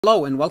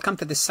Hello and welcome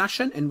to this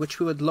session in which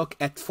we would look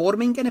at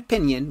forming an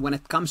opinion when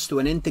it comes to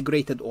an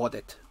integrated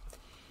audit.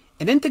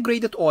 An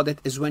integrated audit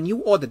is when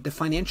you audit the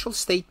financial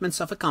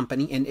statements of a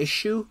company and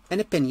issue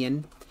an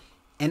opinion,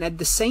 and at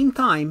the same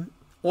time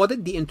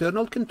audit the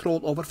internal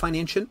control over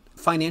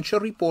financial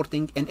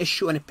reporting and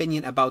issue an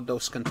opinion about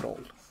those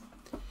controls.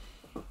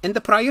 In the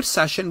prior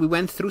session, we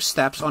went through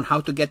steps on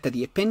how to get to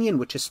the opinion,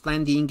 which is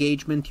plan the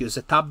engagement, use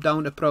a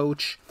top-down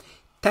approach,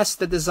 test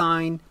the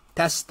design,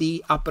 test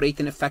the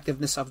operating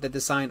effectiveness of the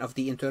design of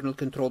the internal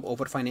control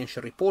over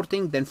financial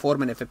reporting, then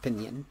form an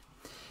opinion.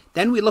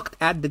 Then we looked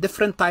at the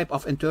different type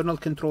of internal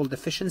control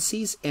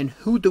deficiencies and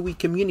who do we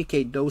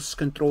communicate those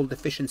control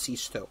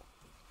deficiencies to.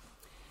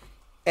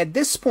 At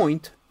this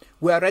point,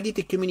 we are ready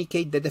to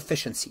communicate the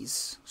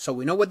deficiencies. So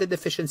we know what the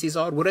deficiencies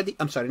are. We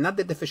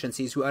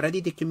are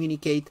ready to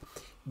communicate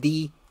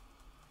the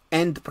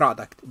end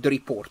product, the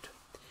report.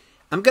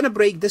 I'm going to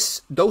break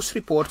those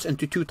reports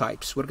into two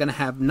types. We're going to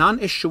have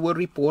non-issuer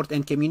report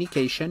and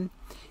communication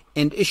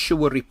and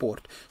issuer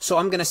report. So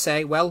I'm going to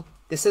say, well,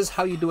 this is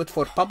how you do it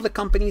for public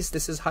companies.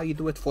 This is how you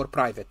do it for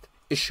private.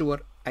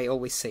 Issuer, I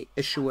always say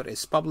issuer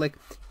is public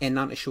and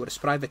non-issuer is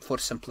private for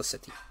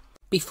simplicity.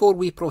 Before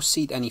we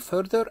proceed any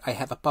further, I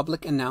have a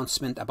public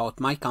announcement about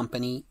my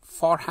company,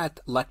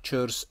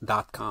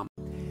 farhatlectures.com.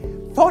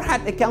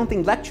 Farhat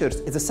Accounting Lectures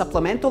is a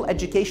supplemental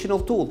educational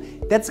tool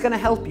that's going to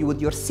help you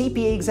with your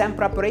CPA exam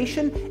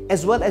preparation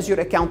as well as your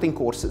accounting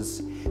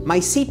courses. My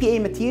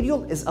CPA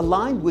material is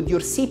aligned with your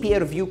CPA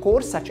review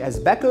course such as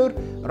Becker,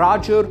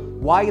 Roger,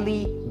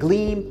 Wiley,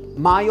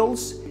 Gleam,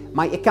 Miles.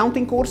 My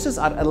accounting courses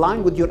are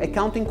aligned with your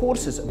accounting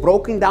courses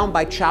broken down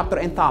by chapter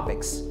and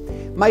topics.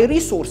 My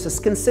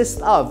resources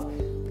consist of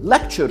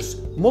lectures,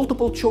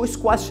 multiple choice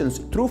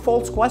questions,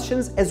 true-false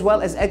questions, as well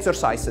as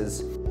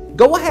exercises.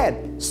 Go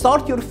ahead,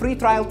 start your free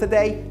trial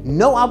today,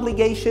 no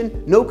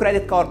obligation, no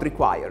credit card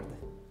required.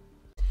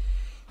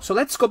 So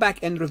let's go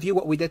back and review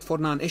what we did for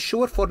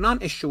non-issuer. For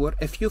non-issuer,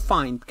 if you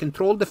find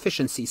control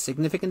deficiencies,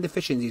 significant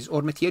deficiencies,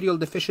 or material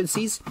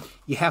deficiencies,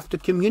 you have to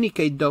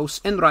communicate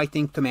those in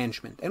writing to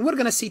management. And we're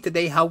going to see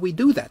today how we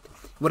do that.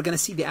 We're going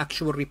to see the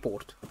actual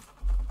report.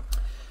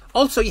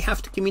 Also, you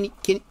have to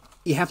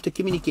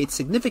communicate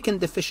significant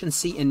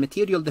deficiency and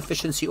material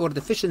deficiency or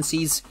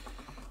deficiencies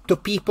to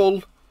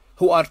people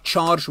who are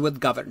charged with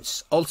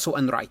governance, also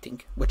in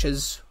writing, which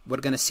is,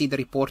 we're going to see the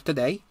report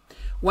today.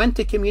 When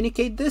to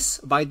communicate this?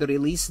 By the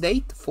release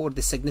date for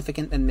the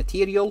significant and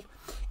material,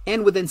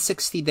 and within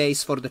 60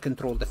 days for the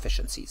control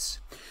deficiencies.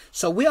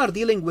 So we are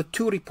dealing with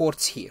two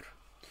reports here.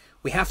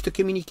 We have to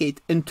communicate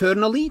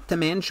internally to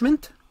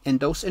management and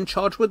those in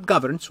charge with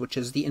governance, which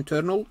is the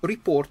internal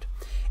report.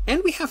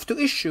 And we have to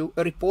issue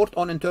a report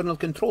on internal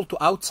control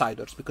to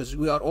outsiders, because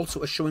we are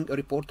also issuing a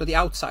report to the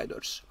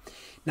outsiders.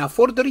 Now,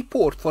 for the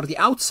report, for the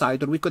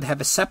outsider, we could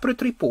have a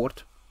separate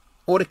report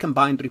or a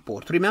combined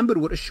report. Remember,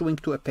 we're issuing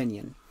two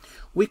opinions.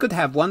 We could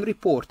have one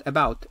report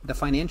about the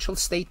financial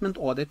statement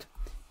audit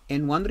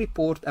and one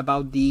report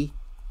about the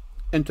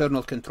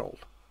internal control.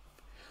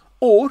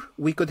 Or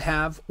we could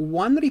have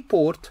one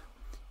report,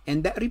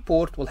 and that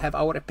report will have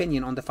our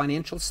opinion on the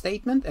financial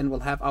statement and will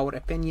have our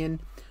opinion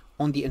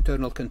on the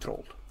internal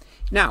control.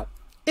 Now,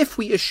 if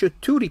we issue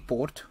two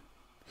reports,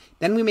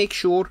 then we make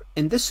sure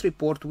in this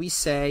report we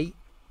say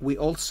we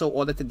also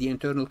audited the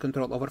internal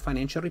control over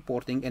financial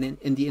reporting, and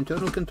in the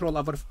internal control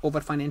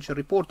over financial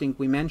reporting,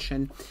 we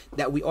mentioned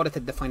that we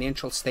audited the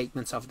financial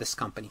statements of this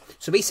company.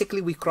 So basically,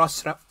 we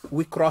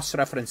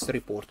cross-reference the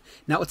report.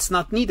 Now, it's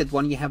not needed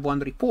when you have one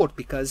report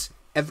because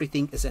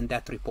everything is in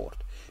that report.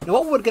 Now,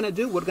 what we're going to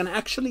do, we're going to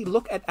actually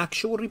look at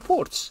actual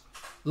reports.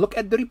 Look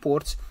at the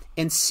reports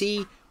and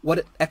see what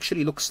it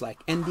actually looks like.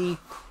 And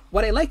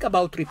what I like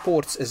about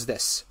reports is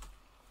this,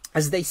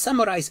 as they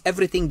summarize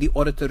everything the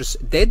auditors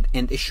did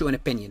and issue an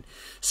opinion.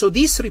 So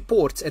these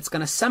reports, it's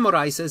going to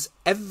summarize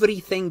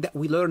everything that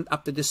we learned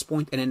up to this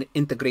point in an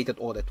integrated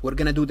audit. We're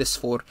going to do this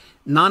for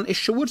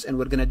non-issuers and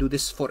we're going to do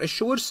this for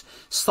issuers,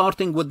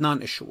 starting with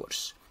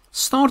non-issuers.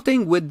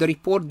 Starting with the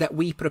report that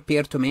we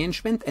prepare to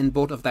management and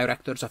board of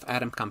directors of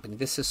Adam Company.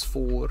 This is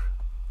for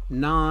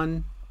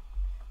non-issuers.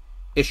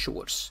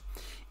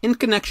 In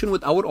connection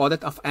with our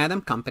audit of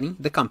Adam Company,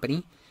 the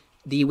company,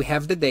 we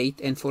have the date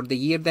and for the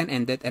year then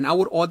ended, and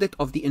our audit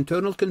of the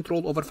internal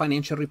control over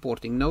financial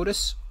reporting.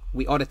 Notice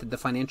we audited the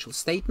financial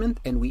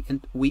statement and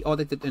we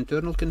audited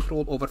internal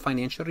control over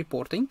financial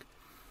reporting.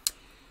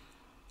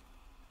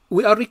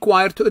 We are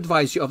required to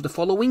advise you of the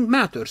following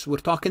matters. We're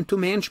talking to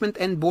management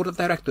and board of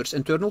directors,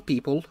 internal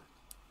people,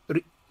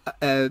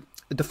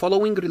 the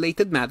following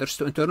related matters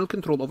to internal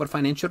control over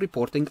financial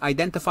reporting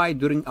identified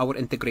during our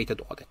integrated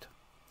audit.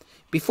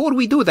 Before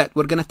we do that,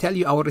 we're going to tell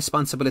you our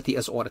responsibility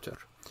as auditor.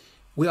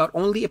 We are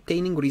only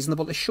obtaining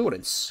reasonable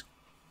assurance.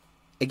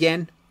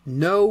 Again,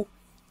 no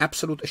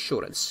absolute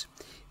assurance.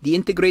 The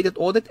integrated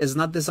audit is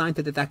not designed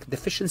to detect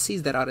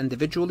deficiencies that are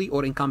individually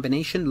or in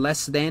combination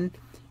less than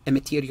a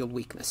material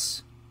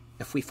weakness.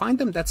 If we find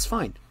them, that's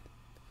fine.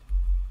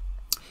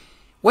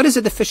 What is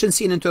a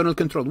deficiency in internal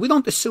control? We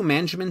don't assume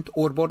management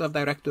or board of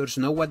directors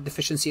know what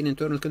deficiency in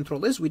internal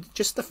control is. We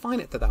just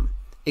define it to them.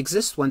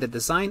 exists when the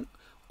design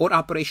or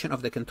operation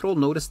of the control,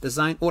 notice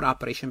design or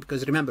operation,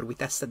 because remember we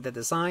tested the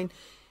design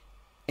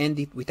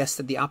and we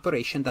tested the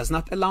operation, does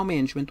not allow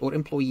management or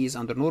employees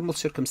under normal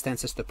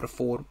circumstances to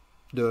perform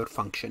their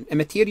function. A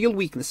material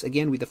weakness,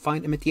 again we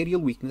define a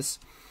material weakness,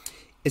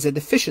 is a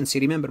deficiency.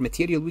 Remember,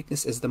 material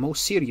weakness is the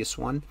most serious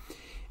one,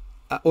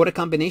 or a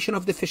combination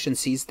of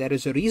deficiencies. There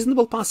is a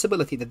reasonable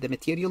possibility that the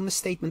material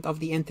misstatement of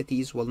the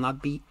entities will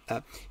not be,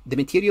 the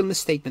material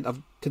misstatement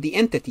to the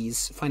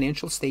entity's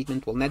financial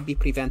statement will not be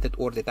prevented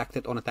or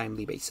detected on a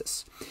timely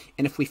basis.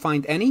 And if we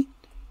find any,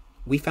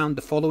 we found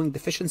the following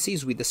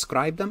deficiencies, we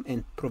describe them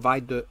and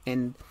provide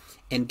and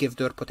give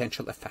their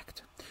potential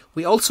effect.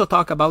 We also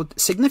talk about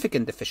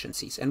significant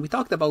deficiencies, and we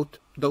talked about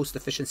those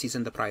deficiencies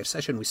in the prior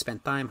session. We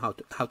spent time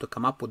how to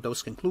come up with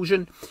those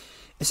conclusions.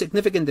 A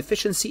significant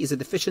deficiency is a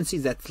deficiency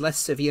that's less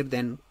severe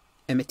than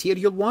a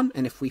material one,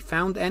 and if we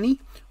found any,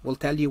 we'll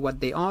tell you what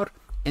they are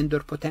and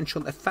their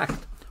potential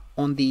effect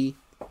on the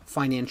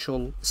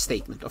financial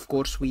statement. Of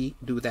course, we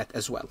do that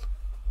as well.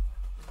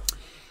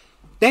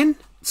 Then,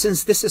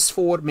 since this is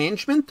for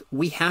management,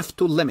 we have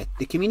to limit.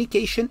 The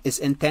communication is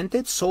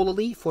intended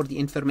solely for the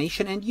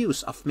information and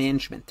use of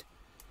management,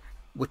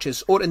 which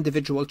is or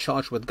individual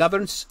charged with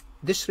governance.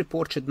 This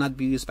report should not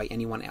be used by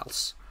anyone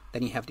else.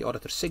 Then you have the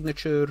auditor's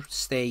signature,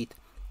 state,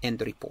 and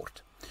the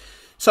report.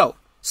 So,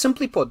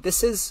 simply put,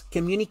 this is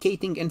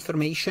communicating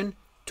information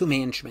to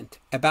management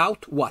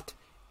about what?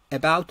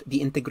 About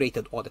the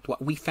integrated audit,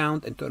 what we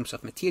found in terms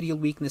of material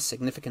weakness,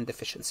 significant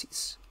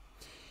deficiencies.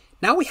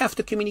 Now we have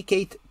to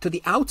communicate to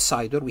the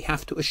outsider, we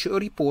have to issue a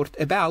report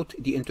about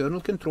the internal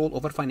control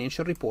over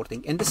financial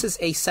reporting, and this is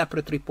a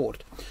separate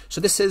report.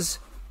 So this is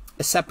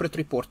a separate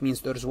report,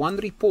 means there's one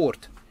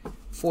report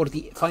for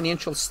the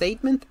financial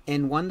statement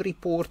and one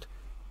report.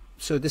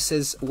 So this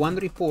is one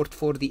report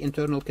for the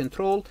internal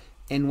control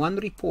and one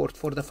report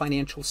for the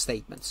financial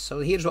statements. So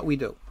here's what we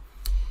do.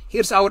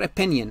 Here's our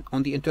opinion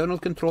on the internal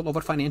control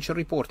over financial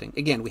reporting.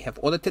 Again, we have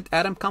audited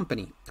Adam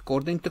company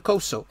according to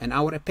COSO, and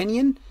our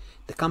opinion,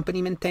 the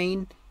company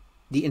maintained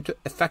the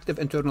effective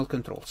internal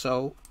control.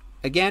 So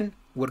again,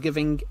 we're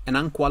giving an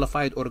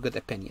unqualified or good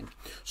opinion.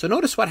 So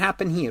notice what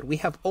happened here. We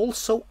have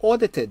also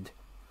audited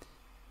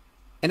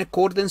in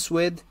accordance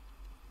with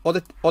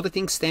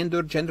auditing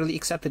standard generally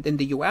accepted in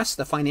the US,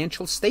 the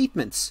financial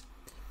statements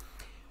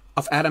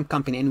of Adam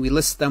company, and we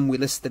list them, we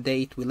list the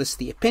date, we list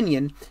the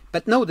opinion.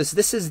 But notice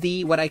this is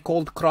the what I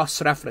called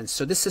cross-reference.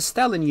 So this is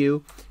telling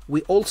you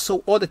we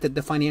also audited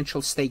the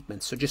financial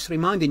statements. So just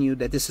reminding you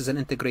that this is an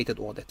integrated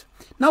audit.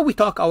 Now we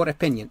talk our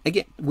opinion.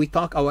 Again, we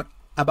talk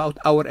about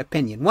our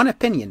opinion. One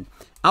opinion.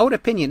 Our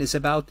opinion is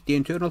about the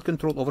internal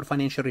control over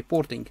financial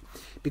reporting,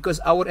 because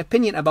our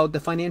opinion about the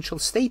financial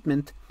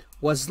statement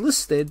was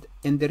listed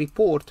in the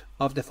report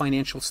of the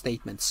financial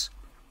statements.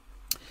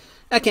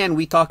 Again,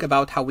 we talk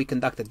about how we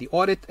conducted the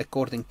audit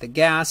according to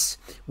GAS.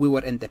 We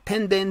were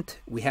independent.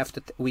 We have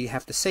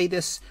to say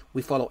this.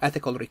 We follow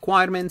ethical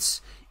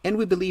requirements, and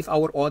we believe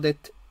our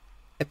audit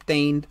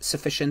obtained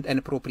sufficient and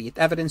appropriate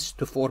evidence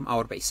to form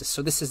our basis.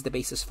 So this is the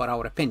basis for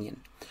our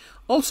opinion.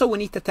 Also, we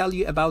need to tell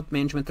you about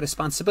management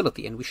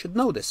responsibility, and we should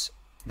know this.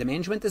 The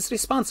management is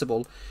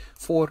responsible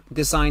for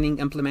designing,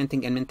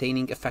 implementing, and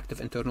maintaining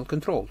effective internal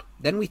control.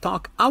 Then we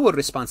talk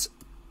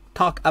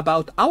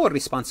about our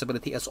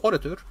responsibility as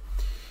auditor.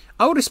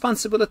 Our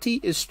responsibility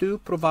is to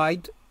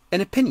provide an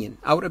opinion.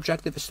 Our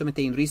objective is to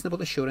maintain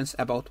reasonable assurance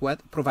about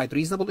provide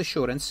reasonable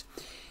assurance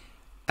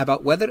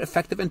about whether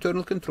effective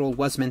internal control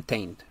was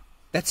maintained.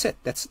 That's it.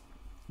 That's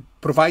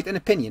provide an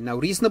opinion. Now,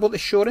 reasonable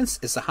assurance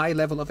is a high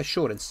level of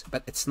assurance,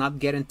 but it's not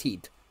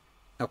guaranteed.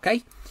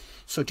 Okay?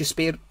 So just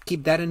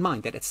keep that in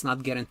mind, that it's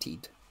not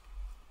guaranteed.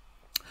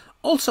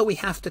 Also, we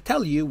have to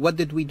tell you what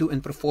did we do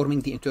in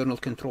performing the internal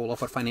control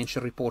over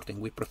financial reporting.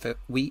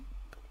 We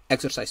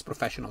exercise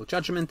professional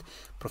judgment,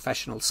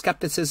 professional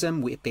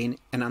skepticism. We obtain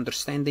an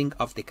understanding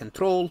of the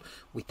control.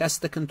 We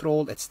test the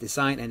control, its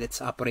design, and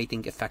its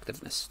operating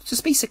effectiveness.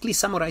 Just basically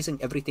summarizing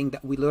everything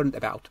that we learned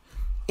about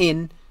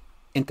in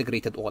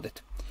integrated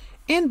audit.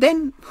 And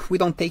then we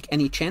don't take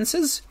any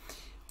chances.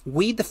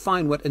 We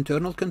define what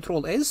internal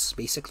control is,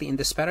 basically in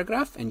this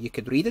paragraph, and you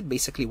could read it.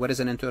 Basically, what is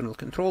an internal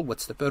control?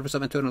 What's the purpose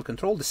of internal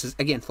control? This is,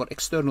 again, for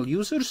external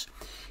users.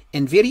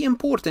 And very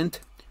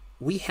important,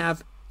 we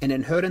have an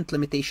inherent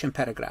limitation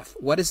paragraph.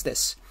 What is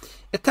this?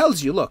 It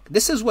tells you, look,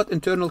 this is what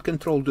internal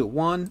control do.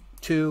 1,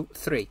 2,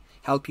 3.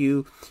 Help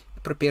you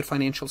prepare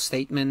financial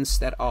statements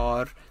that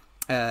are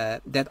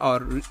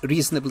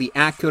reasonably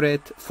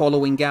accurate,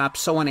 following gaps,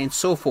 so on and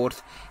so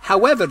forth.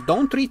 However,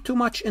 don't read too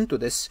much into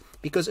this,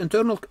 because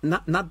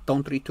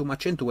don't read too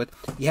much into it.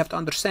 You have to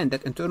understand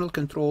that internal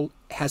control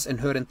has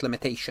inherent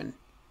limitation.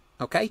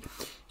 Okay?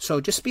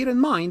 So just bear in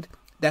mind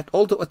that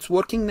although it's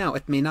working now,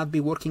 it may not be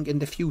working in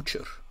the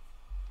future.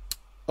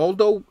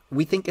 Although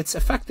we think it's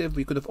effective,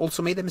 we could have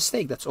also made a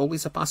mistake. That's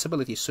always a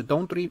possibility. So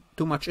don't read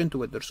too much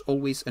into it. There's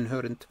always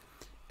inherent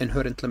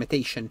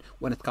limitation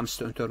when it comes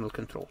to internal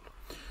control.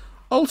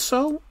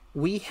 Also,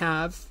 we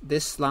have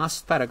this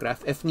last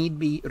paragraph. If need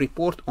be,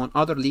 report on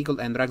other legal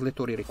and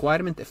regulatory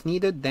requirement. If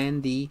needed,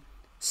 then the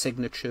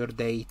signature,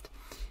 date,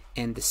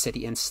 and the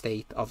city and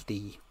state of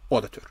the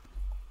auditor.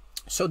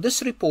 So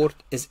this report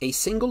is a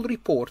single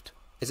report,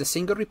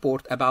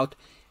 about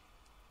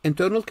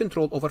internal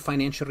control over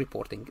financial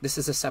reporting. This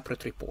is a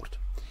separate report.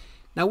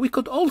 Now we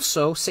could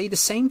also say the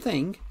same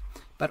thing,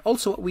 but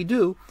also what we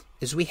do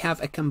is we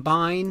have a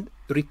combined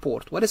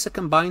report. What is a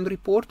combined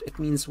report? It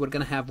means we're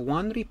going to have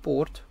one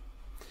report,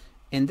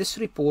 and this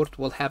report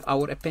will have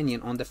our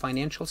opinion on the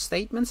financial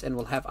statements and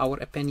will have our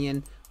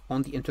opinion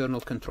on the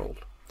internal control.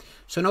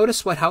 So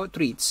notice how it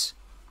reads.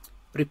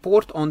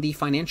 Report on the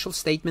financial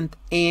statement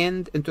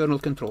and internal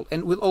control.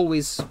 And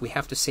we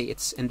have to say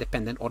it's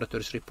independent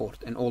auditor's report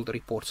and all the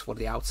reports for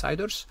the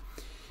outsiders.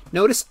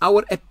 Notice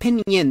our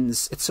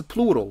opinions, it's a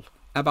plural,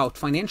 about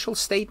financial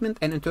statement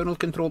and internal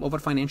control over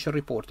financial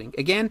reporting.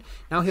 Again,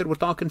 now here we're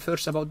talking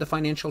first about the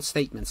financial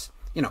statements.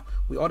 You know,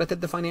 we audited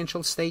the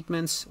financial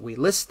statements, we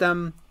list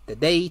them, the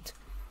date,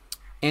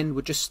 and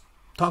we just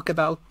talk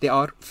about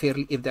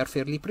if they're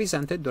fairly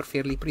presented, they're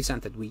fairly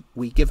presented.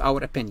 We give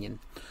our opinion.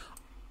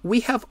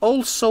 We have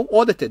also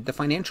audited the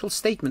financial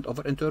statement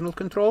over internal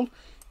control,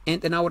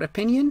 and in our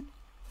opinion,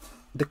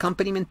 the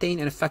company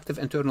maintained an effective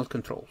internal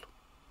control.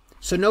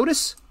 So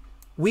notice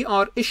we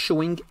are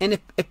issuing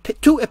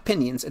two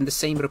opinions in the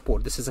same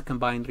report. This is a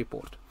combined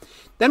report.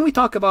 Then we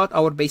talk about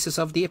our basis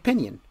of the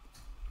opinion.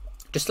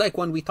 Just like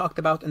when we talked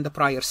about in the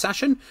prior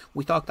session,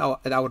 we talked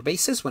about our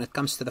basis when it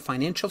comes to the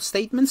financial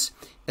statements,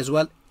 as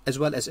well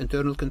as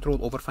internal control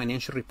over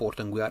financial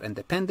reporting. We are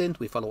independent,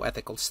 we follow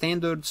ethical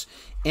standards,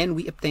 and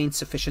we obtain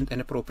sufficient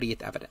and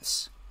appropriate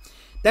evidence.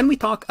 Then we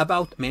talk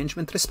about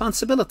management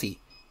responsibility,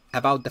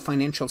 about the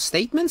financial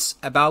statements,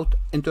 about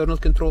internal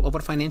control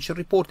over financial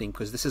reporting,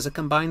 because this is a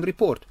combined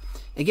report.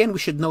 Again, we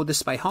should know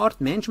this by heart.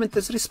 Management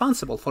is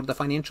responsible for the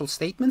financial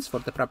statements, for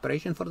the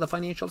preparation for the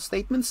financial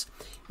statements.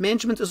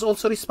 Management is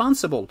also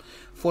responsible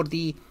for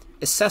the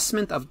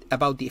assessment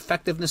about the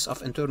effectiveness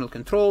of internal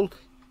control.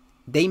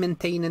 They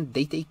maintain and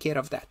they take care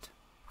of that.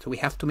 So we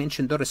have to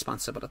mention the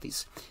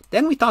responsibilities.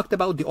 Then we talked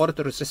about the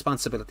auditor's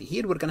responsibility.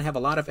 Here we're going to have a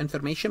lot of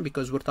information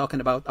because we're talking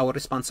about our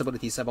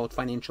responsibilities about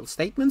financial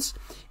statements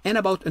and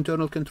about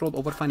internal control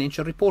over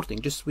financial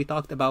reporting. We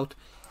talked about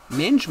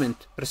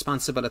management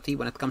responsibility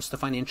when it comes to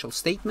financial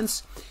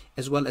statements,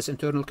 as well as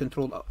internal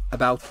control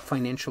about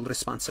financial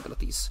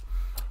responsibilities.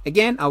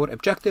 Again, our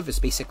objective is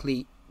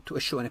basically to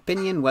issue an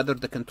opinion whether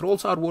the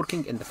controls are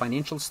working and the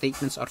financial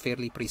statements are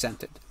fairly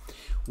presented.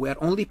 We are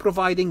only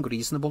providing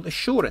reasonable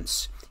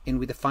assurance, and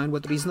we define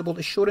what reasonable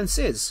assurance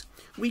is.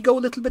 We go a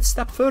little bit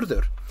step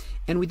further,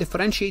 and we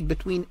differentiate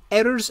between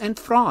errors and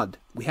fraud.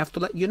 We have to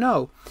let you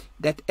know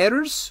that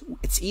errors,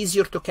 it's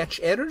easier to catch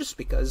errors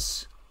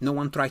because no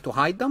one tried to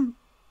hide them.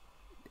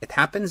 It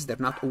happens, they're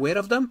not aware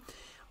of them.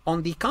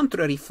 On the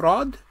contrary,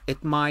 fraud,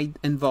 it might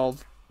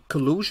involve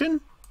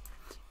collusion,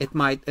 it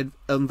might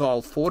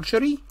involve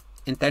forgery,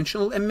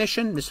 intentional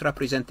omission,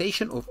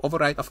 misrepresentation, or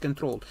override of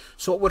control.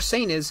 So what we're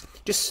saying is,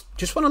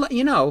 just want to let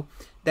you know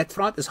that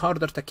fraud is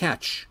harder to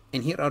catch,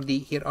 and here are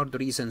the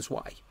reasons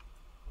why.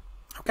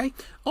 Okay.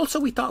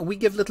 Also, we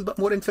give a little bit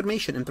more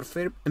information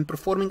in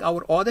performing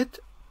our audit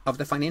of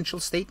the financial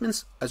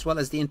statements as well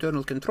as the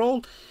internal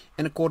control.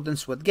 In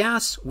accordance with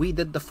GAS, we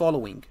did the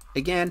following.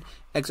 Again,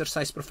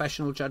 exercise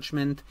professional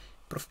judgment,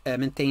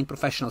 maintain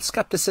professional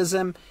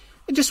skepticism.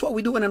 Just what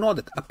we do in an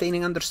audit: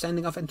 obtaining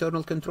understanding of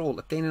internal control,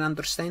 obtaining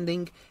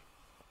understanding,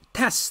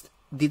 test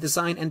the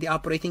design and the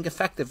operating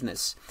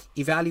effectiveness,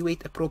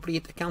 evaluate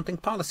appropriate accounting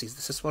policies.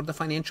 This is for the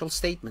financial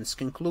statements.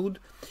 Conclude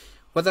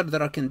whether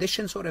there are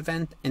conditions or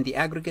events in the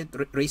aggregate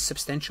raise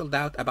substantial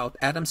doubt about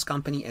Adams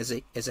Company as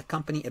a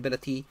company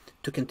ability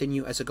to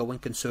continue as a going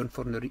concern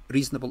for a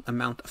reasonable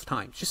amount of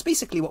time. Just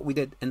basically what we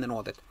did in an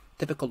audit,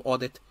 typical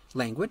audit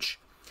language.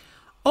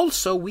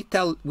 Also, we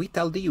tell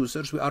the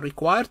users we are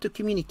required to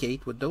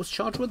communicate with those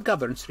charged with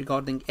governance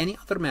regarding any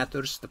other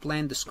matters, the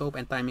plan, the scope,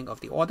 and timing of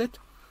the audit,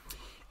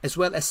 as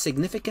well as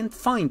significant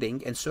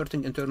finding and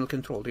certain internal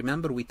control.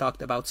 Remember, we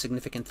talked about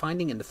significant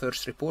finding in the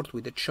first report.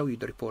 We did show you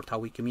the report, how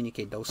we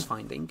communicate those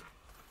findings.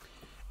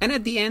 And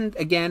at the end,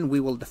 again, we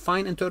will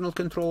define internal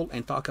control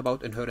and talk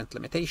about inherent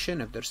limitation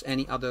if there's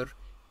any other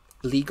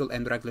legal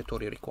and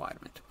regulatory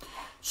requirement.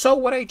 So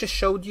what I just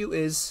showed you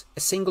is a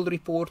single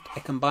report,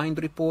 a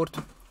combined report,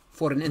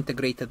 for an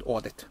integrated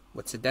audit.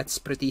 That's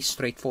pretty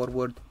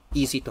straightforward,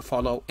 easy to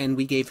follow, and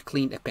we gave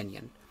clean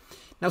opinion.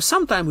 Now,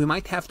 sometime we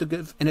might have to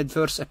give an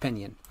adverse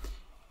opinion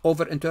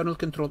over internal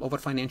control over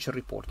financial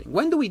reporting.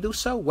 When do we do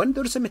so? When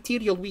there's a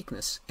material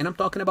weakness, and I'm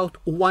talking about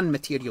one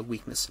material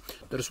weakness.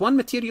 There's one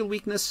material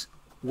weakness,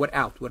 we're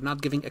out. We're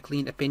not giving a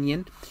clean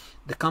opinion.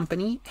 The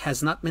company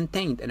has not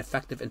maintained an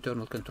effective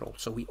internal control.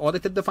 So we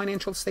audited the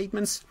financial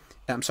statements.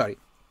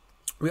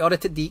 We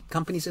audited the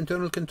company's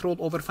internal control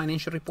over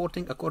financial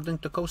reporting according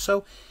to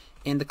COSO,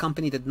 and the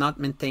company did not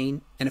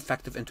maintain an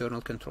effective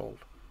internal control.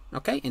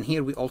 Okay, and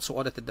here we also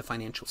audited the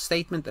financial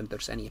statement, and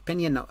there's any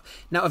opinion.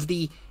 Now if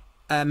the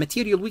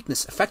material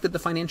weakness affected the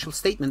financial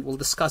statement, we'll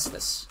discuss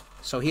this.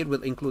 So here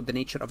we'll include the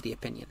nature of the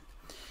opinion.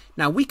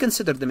 Now we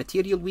consider the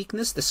material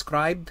weakness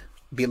described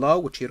below,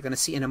 which you're going to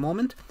see in a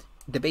moment,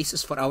 the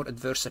basis for our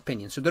adverse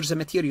opinion. So there's a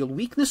material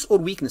weakness or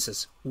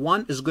weaknesses.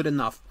 One is good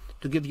enough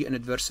to give you an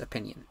adverse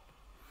opinion.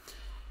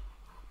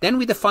 Then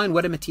we define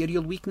what a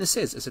material weakness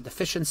is. Is a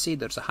deficiency.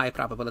 There's a high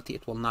probability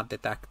it will not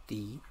detect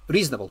the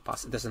reasonable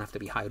possibility. It doesn't have to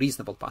be high,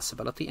 reasonable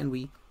possibility. And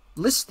we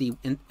list the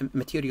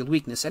material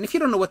weakness. And if you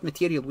don't know what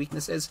material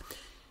weakness is,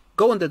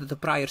 go into the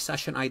prior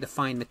session. I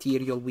define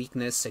material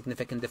weakness,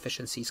 significant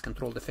deficiencies,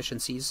 control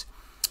deficiencies.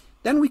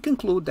 Then we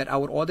conclude that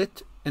our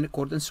audit, in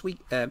accordance we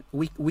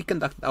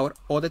conducted our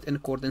audit in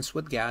accordance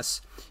with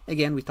GAS.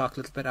 Again, we talked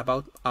a little bit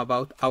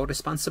about our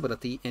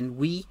responsibility, and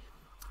we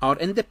are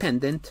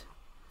independent.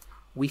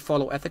 We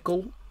follow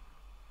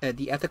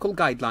the ethical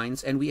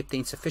guidelines, and we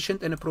obtain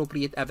sufficient and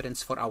appropriate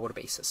evidence for our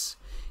basis.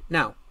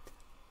 Now,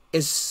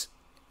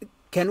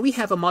 can we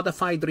have a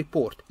modified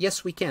report?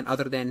 Yes, we can,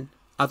 other than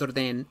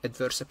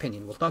adverse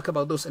opinion. We'll talk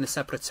about those in a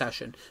separate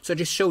session. So I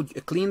just showed you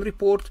a clean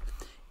report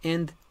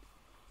and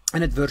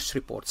an adverse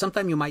report.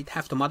 Sometimes you might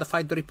have to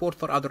modify the report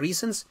for other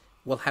reasons.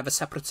 We'll have a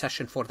separate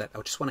session for that.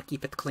 I just want to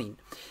keep it clean.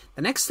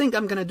 The next thing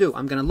I'm going to do,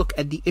 I'm going to look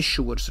at the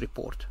issuer's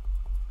report.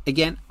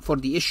 Again, for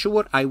the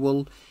issuer, I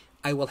will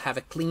have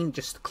a clean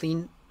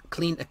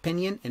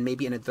opinion and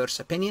maybe an adverse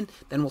opinion.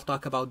 Then we'll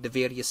talk about the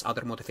various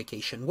other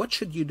modification. What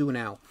should you do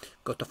now?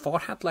 Go to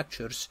Farhat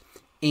Lectures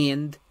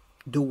and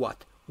do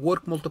what?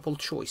 Work multiple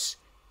choice.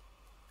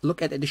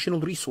 Look at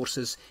additional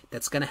resources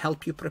that's going to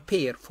help you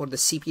prepare for the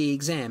CPA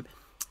exam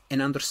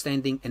and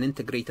understanding an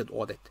integrated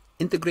audit.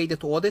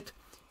 Integrated audit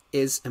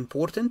is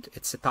important.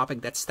 It's a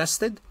topic that's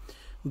tested.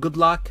 Good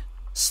luck.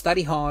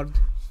 Study hard.